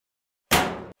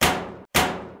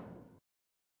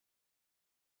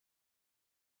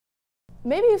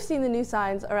Maybe you've seen the new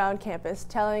signs around campus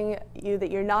telling you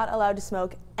that you're not allowed to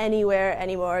smoke anywhere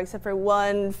anymore except for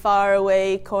one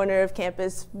faraway corner of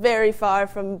campus, very far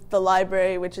from the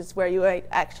library, which is where you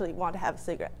actually want to have a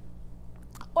cigarette.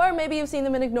 Or maybe you've seen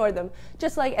them and ignored them,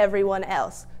 just like everyone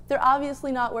else. They're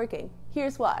obviously not working.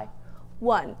 Here's why.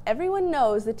 1, everyone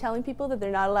knows that telling people that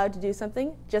they're not allowed to do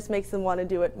something just makes them want to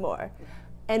do it more.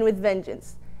 And with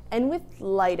vengeance. And with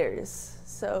lighters.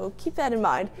 So keep that in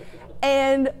mind.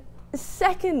 And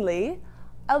secondly,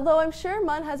 although I'm sure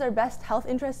MUN has our best health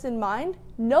interests in mind,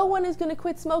 no one is going to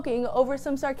quit smoking over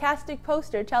some sarcastic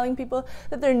poster telling people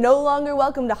that they're no longer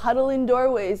welcome to huddle in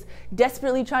doorways,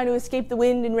 desperately trying to escape the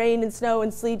wind and rain and snow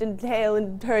and sleet and hail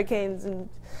and hurricanes and,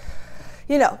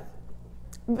 you know.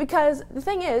 Because the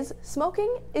thing is,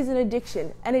 smoking is an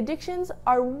addiction, and addictions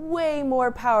are way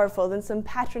more powerful than some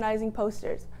patronizing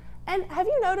posters. And have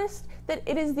you noticed that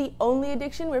it is the only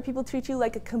addiction where people treat you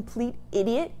like a complete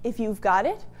idiot if you've got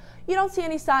it? You don't see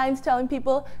any signs telling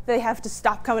people they have to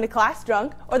stop coming to class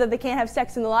drunk or that they can't have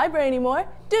sex in the library anymore,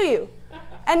 do you?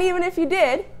 And even if you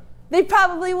did, they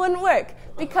probably wouldn't work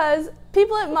because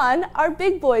people at MUN are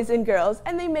big boys and girls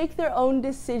and they make their own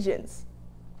decisions.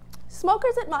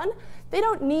 Smokers at MUN, they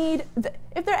don't need,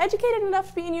 if they're educated enough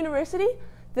to be in university,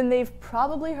 then they've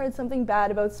probably heard something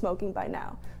bad about smoking by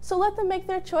now. So let them make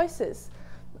their choices.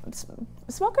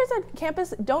 Smokers at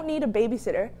campus don't need a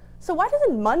babysitter, so why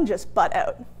doesn't MUN just butt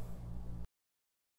out?